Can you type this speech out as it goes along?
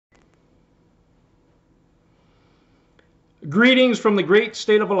Greetings from the great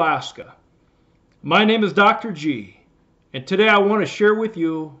state of Alaska. My name is Dr. G, and today I want to share with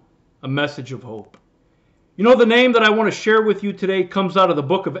you a message of hope. You know, the name that I want to share with you today comes out of the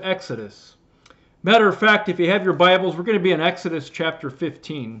book of Exodus. Matter of fact, if you have your Bibles, we're going to be in Exodus chapter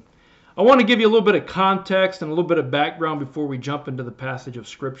 15. I want to give you a little bit of context and a little bit of background before we jump into the passage of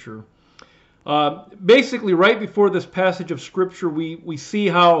Scripture. Basically, right before this passage of Scripture, we see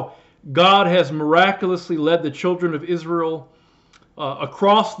how God has miraculously led the children of Israel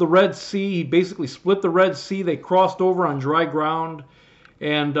across the Red Sea. He basically split the Red Sea. They crossed over on dry ground.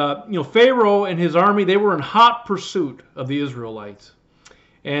 And, Pharaoh and his army, they were in hot pursuit of the Israelites.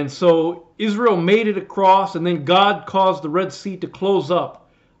 And so Israel made it across, and then God caused the Red Sea to close up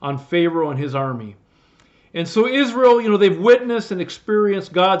on Pharaoh and his army. And so Israel, they've witnessed and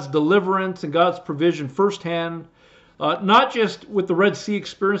experienced God's deliverance and God's provision firsthand. Not just with the Red Sea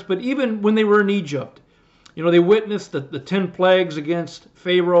experience, but even when they were in Egypt. They witnessed the 10 plagues against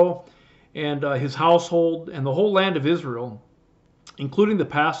Pharaoh and his household and the whole land of Israel, including the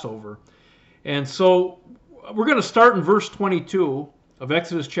Passover. And so we're going to start in verse 22 of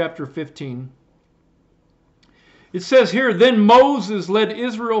Exodus chapter 15. It says here, "Then Moses led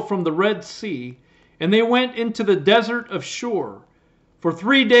Israel from the Red Sea, and they went into the desert of Shur. For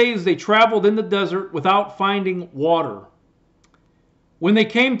 3 days they traveled in the desert without finding water. When they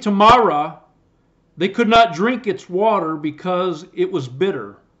came to Marah, they could not drink its water because it was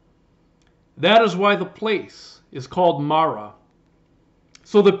bitter. That is why the place is called Marah.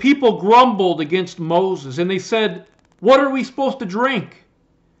 So the people grumbled against Moses, and they said, 'What are we supposed to drink?'"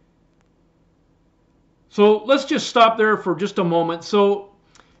 So let's just stop there for just a moment. So,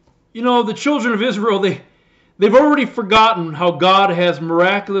 the children of Israel, they've already forgotten how God has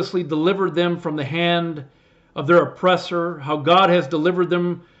miraculously delivered them from the hand of their oppressor, how God has delivered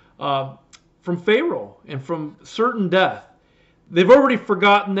them from Pharaoh and from certain death. They've already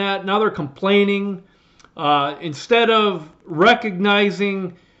forgotten that. Now they're complaining. Instead of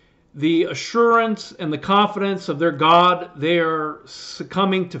recognizing the assurance and the confidence of their God, they are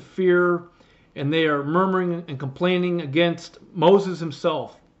succumbing to fear, and they are murmuring and complaining against Moses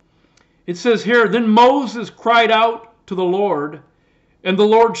himself. It says here, "Then Moses cried out to the Lord, and the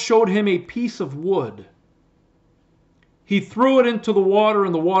Lord showed him a piece of wood. He threw it into the water,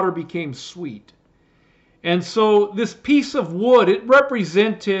 and the water became sweet." And so this piece of wood, it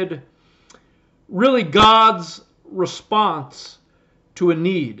represented really God's response to a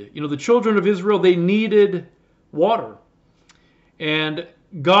need. The children of Israel, they needed water. And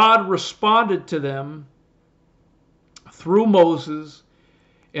God responded to them through Moses,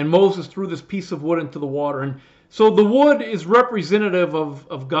 and Moses threw this piece of wood into the water. And so the wood is representative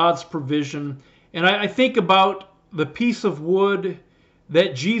of God's provision. And I think about the piece of wood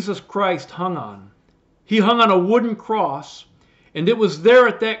that Jesus Christ hung on. He hung on a wooden cross, and it was there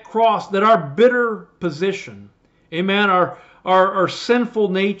at that cross that our bitter position, amen, our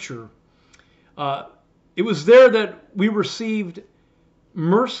sinful nature, it was there that we received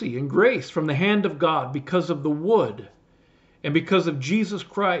mercy and grace from the hand of God because of the wood. And because of Jesus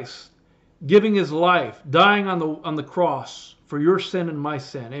Christ giving his life, dying on the cross for your sin and my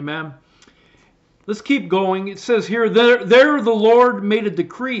sin. Amen. Let's keep going. It says here, there the Lord made a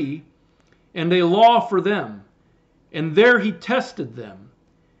decree and a law for them, and there he tested them.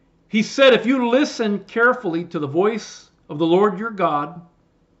 He said, "If you listen carefully to the voice of the Lord your God,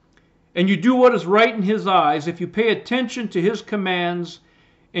 and you do what is right in his eyes, if you pay attention to his commands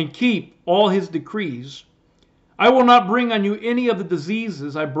and keep all his decrees, I will not bring on you any of the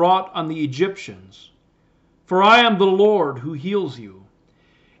diseases I brought on the Egyptians, for I am the Lord who heals you."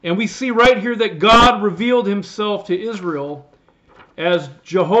 And we see right here that God revealed himself to Israel as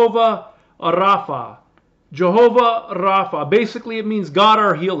Jehovah Rapha. Jehovah Rapha. Basically, it means God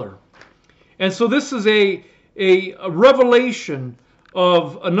our healer. And so this is a revelation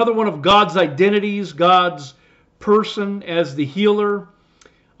of another one of God's identities, God's person as the healer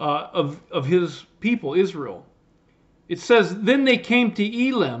of his people, Israel. It says, "Then they came to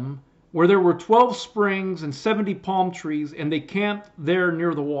Elim, where there were 12 springs and 70 palm trees, and they camped there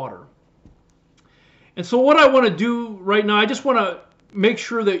near the water." And so what I want to do right now, I just want to make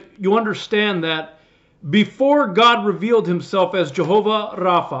sure that you understand that before God revealed himself as Jehovah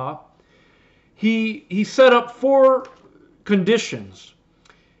Rapha, he set up 4 conditions.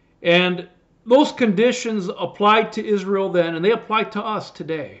 And those conditions applied to Israel then, and they apply to us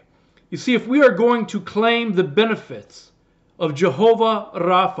today. You see, if we are going to claim the benefits of Jehovah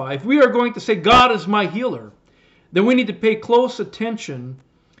Rapha, if we are going to say, God is my healer, then we need to pay close attention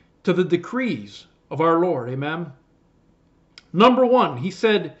to the decrees of our Lord. Amen. Number 1, he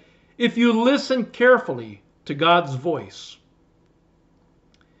said, if you listen carefully to God's voice.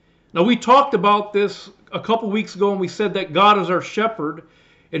 Now, we talked about this a couple weeks ago, and we said that God is our shepherd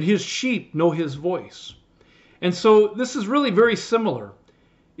and his sheep know his voice. And so this is really very similar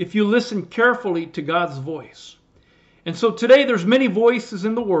if you listen carefully to God's voice. And so today there's many voices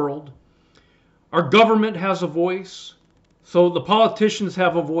in the world. Our government has a voice. So the politicians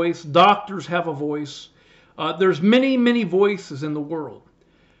have a voice. Doctors have a voice. There's many, many voices in the world.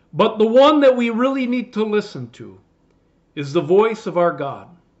 But the one that we really need to listen to is the voice of our God.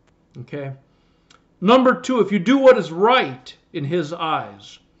 Okay? Number two, if you do what is right in his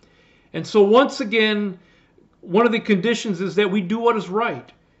eyes. And so once again, one of the conditions is that we do what is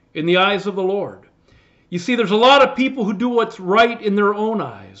right in the eyes of the Lord. You see, there's a lot of people who do what's right in their own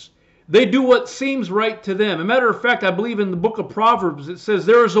eyes. They do what seems right to them. As a matter of fact, I believe in the book of Proverbs, it says,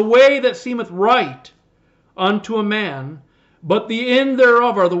 there is a way that seemeth right unto a man, but the end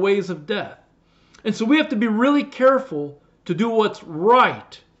thereof are the ways of death. And so we have to be really careful to do what's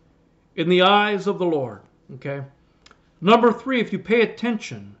right in the eyes of the Lord. Okay? Number three, if you pay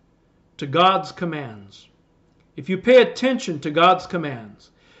attention to God's commands. If you pay attention to God's commands.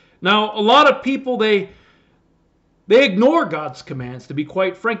 Now, a lot of people, they ignore God's commands, to be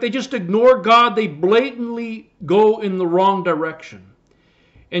quite frank. They just ignore God. They blatantly go in the wrong direction.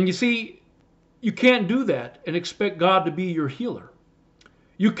 And you see, you can't do that and expect God to be your healer.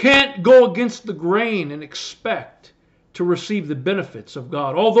 You can't go against the grain and expect to receive the benefits of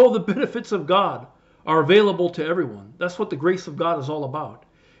God. Although the benefits of God are available to everyone. That's what the grace of God is all about.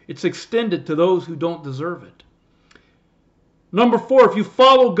 It's extended to those who don't deserve it. Number four, if you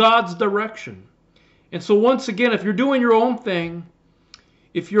follow God's direction. And so once again, if you're doing your own thing,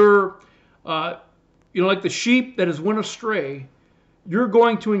 if you're, like the sheep that has went astray, you're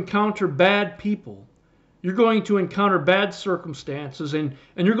going to encounter bad people. You're going to encounter bad circumstances, and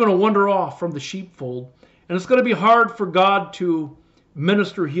you're going to wander off from the sheepfold. And it's going to be hard for God to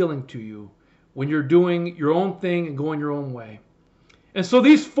minister healing to you when you're doing your own thing and going your own way. And so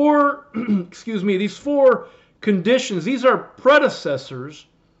these four, these four conditions, these are predecessors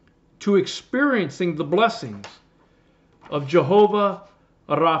to experiencing the blessings of Jehovah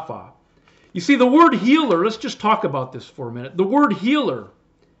Rapha. You see, the word healer, let's just talk about this for a minute. The word healer,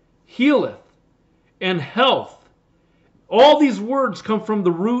 healeth, and health, all these words come from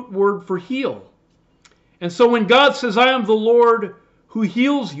the root word for heal. And so when God says, I am the Lord who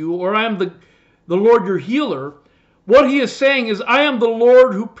heals you, or I am the Lord your healer, what he is saying is, I am the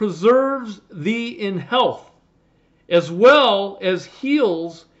Lord who preserves thee in health, as well as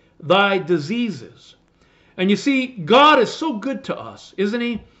heals thy diseases. And you see, God is so good to us, isn't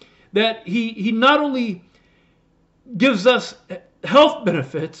he? That he not only gives us health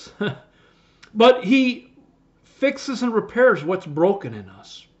benefits, but he fixes and repairs what's broken in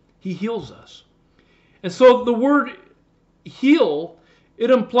us. He heals us. And so the word heal, it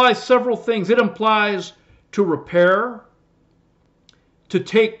implies several things. It implies to repair, to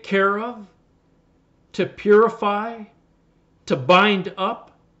take care of, to purify, to bind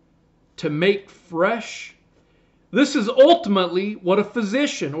up, to make fresh. This is ultimately what a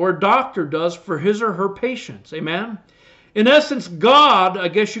physician or a doctor does for his or her patients. Amen? In essence, God, I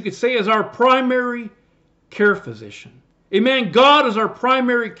guess you could say, is our primary care physician. Amen? God is our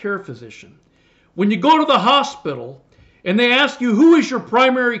primary care physician. When you go to the hospital and they ask you, who is your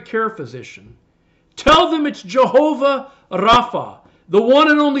primary care physician? Tell them it's Jehovah Rapha, the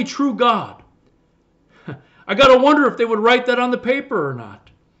one and only true God. I got to wonder if they would write that on the paper or not.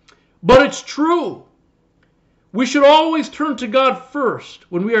 But it's true. We should always turn to God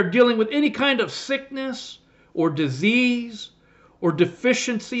first when we are dealing with any kind of sickness or disease or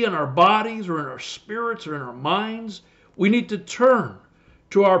deficiency in our bodies or in our spirits or in our minds. We need to turn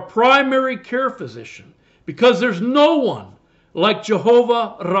to our primary care physician, because there's no one like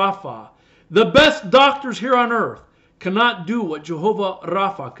Jehovah Rapha. The best doctors here on earth cannot do what Jehovah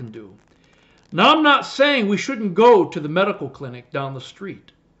Rapha can do. Now, I'm not saying we shouldn't go to the medical clinic down the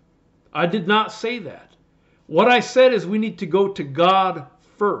street. I did not say that. What I said is we need to go to God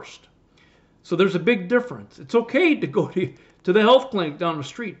first. So there's a big difference. It's okay to go to the health clinic down the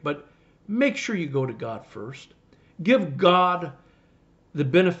street, but make sure you go to God first. Give God the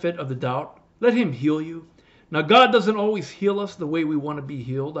benefit of the doubt. Let him heal you. Now, God doesn't always heal us the way we want to be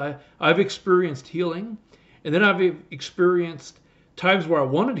healed. I've experienced healing, and then I've experienced times where I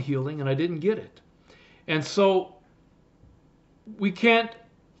wanted healing and I didn't get it. And so we can't,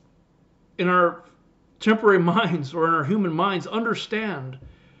 in our temporary minds or in our human minds, understand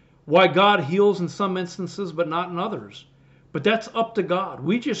why God heals in some instances but not in others. But that's up to God.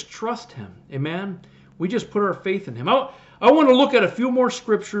 We just trust him. Amen? We just put our faith in him. I want to look at a few more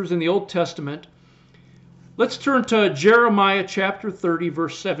scriptures in the Old Testament Let's turn to Jeremiah chapter 30,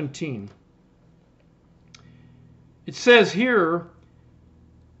 verse 17. It says here,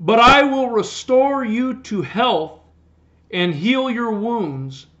 "But I will restore you to health and heal your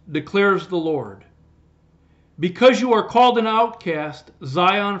wounds, declares the Lord. Because you are called an outcast,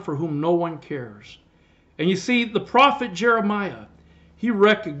 Zion, for whom no one cares." And you see, the prophet Jeremiah, he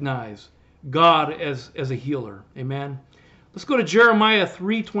recognized God as a healer. Amen. Let's go to Jeremiah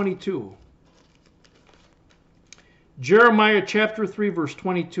 3:22. Jeremiah chapter 3, verse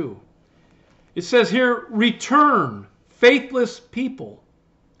 22. It says here, "Return, faithless people.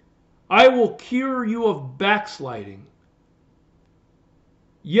 I will cure you of backsliding.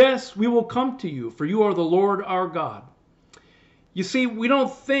 Yes, we will come to you, for you are the Lord our God." You see, we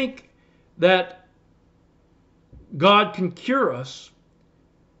don't think that God can cure us,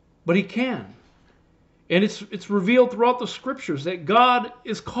 but He can. And it's revealed throughout the Scriptures that God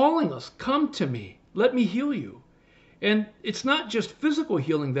is calling us, "Come to me, let me heal you." And it's not just physical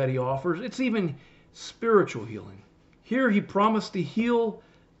healing that He offers, it's even spiritual healing. Here He promised to heal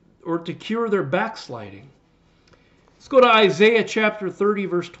or to cure their backsliding. Let's go to Isaiah chapter 30,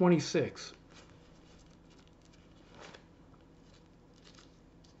 verse 26.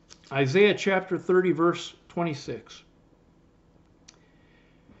 Isaiah chapter 30, verse 26.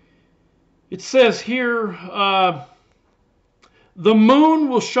 It says here, "The moon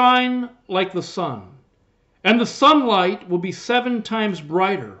will shine like the sun, and the sunlight will be 7 times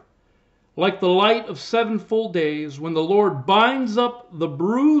brighter, like the light of 7 full days, when the Lord binds up the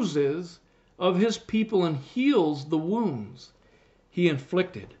bruises of His people and heals the wounds He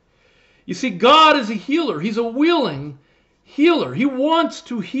inflicted." You see, God is a healer. He's a willing healer. He wants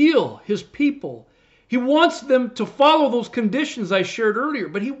to heal His people. He wants them to follow those conditions I shared earlier,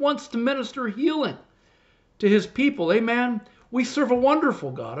 but He wants to minister healing to His people. Amen? We serve a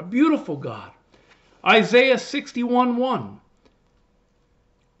wonderful God, a beautiful God. Isaiah 61:1.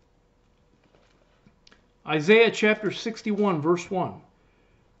 Isaiah chapter 61, verse 1.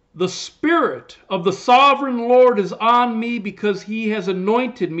 "The Spirit of the Sovereign Lord is on me, because He has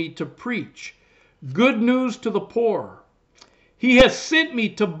anointed me to preach good news to the poor. He has sent me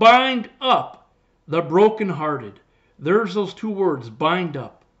to bind up the brokenhearted." There's those 2 words, bind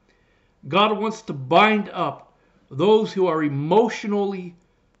up. God wants to bind up those who are emotionally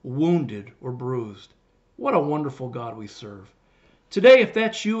wounded or bruised. What a wonderful God we serve. Today, if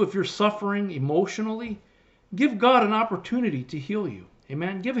that's you, if you're suffering emotionally, give God an opportunity to heal you.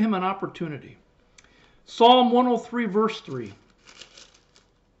 Amen. Give Him an opportunity. Psalm 103, verse 3.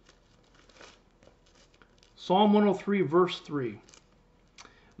 Psalm 103, verse 3.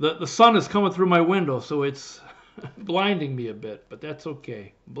 The sun is coming through my window, so it's blinding me a bit, but that's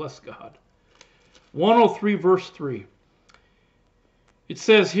okay. Bless God. 103, verse 3. It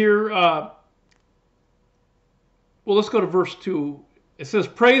says here, well, let's go to verse 2. It says,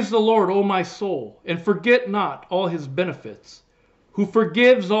 "Praise the Lord, O my soul, and forget not all His benefits, who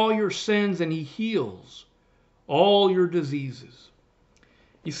forgives all your sins, and He heals all your diseases."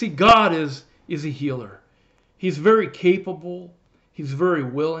 You see, God is a healer. He's very capable. He's very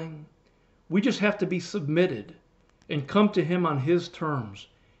willing. We just have to be submitted and come to Him on His terms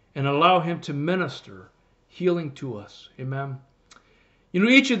and allow Him to minister healing to us. Amen. You know,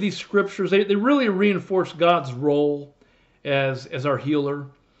 each of these scriptures, they really reinforce God's role as our healer.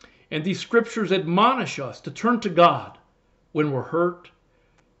 And these scriptures admonish us to turn to God when we're hurt,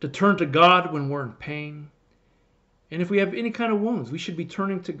 to turn to God when we're in pain. And if we have any kind of wounds, we should be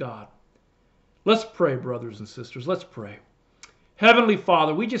turning to God. Let's pray, brothers and sisters. Let's pray. Heavenly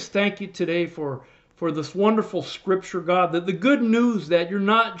Father, we just thank You today for this wonderful scripture, God, that the good news that You're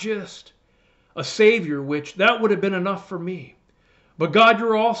not just a Savior, which that would have been enough for me, but God,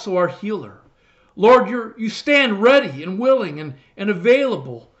 You're also our healer. Lord, You stand ready and willing and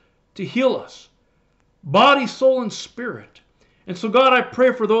available to heal us, body, soul, and spirit. And so, God, I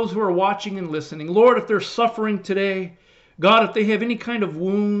pray for those who are watching and listening. Lord, if they're suffering today, God, if they have any kind of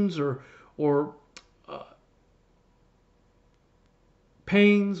wounds or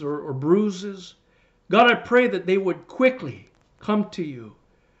pains or bruises, God, I pray that they would quickly come to You,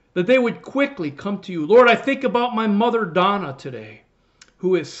 that they would quickly come to You. Lord, I think about my mother Donna today,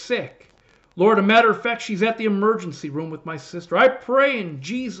 who is sick. Lord, a matter of fact, she's at the emergency room with my sister. I pray in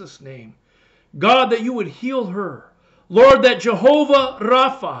Jesus' name, God, that You would heal her. Lord, that Jehovah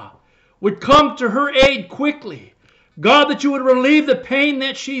Rapha would come to her aid quickly. God, that You would relieve the pain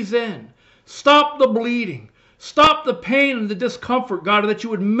that she's in. Stop the bleeding. Stop the pain and the discomfort, God, that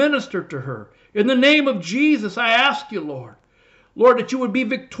You would minister to her. In the name of Jesus, I ask You, Lord, that You would be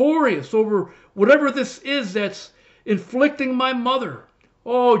victorious over whatever this is that's inflicting my mother.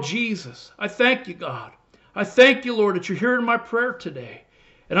 Oh, Jesus, I thank You, God. I thank you, Lord, that you're hearing my prayer today.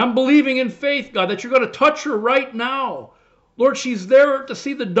 And I'm believing in faith, God, that you're going to touch her right now. Lord, she's there to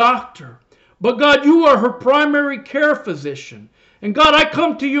see the doctor. But God, you are her primary care physician. And God, I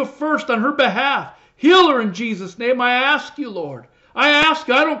come to you first on her behalf. Heal her in Jesus' name. I ask you, Lord. I ask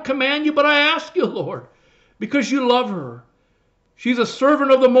you. I don't command you, but I ask you, Lord, because you love her. She's a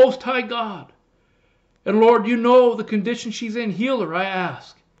servant of the Most High God. And Lord, you know the condition she's in. Heal her, I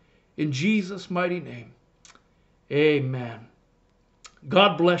ask. In Jesus' mighty name. Amen.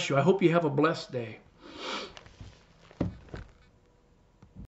 God bless you. I hope you have a blessed day.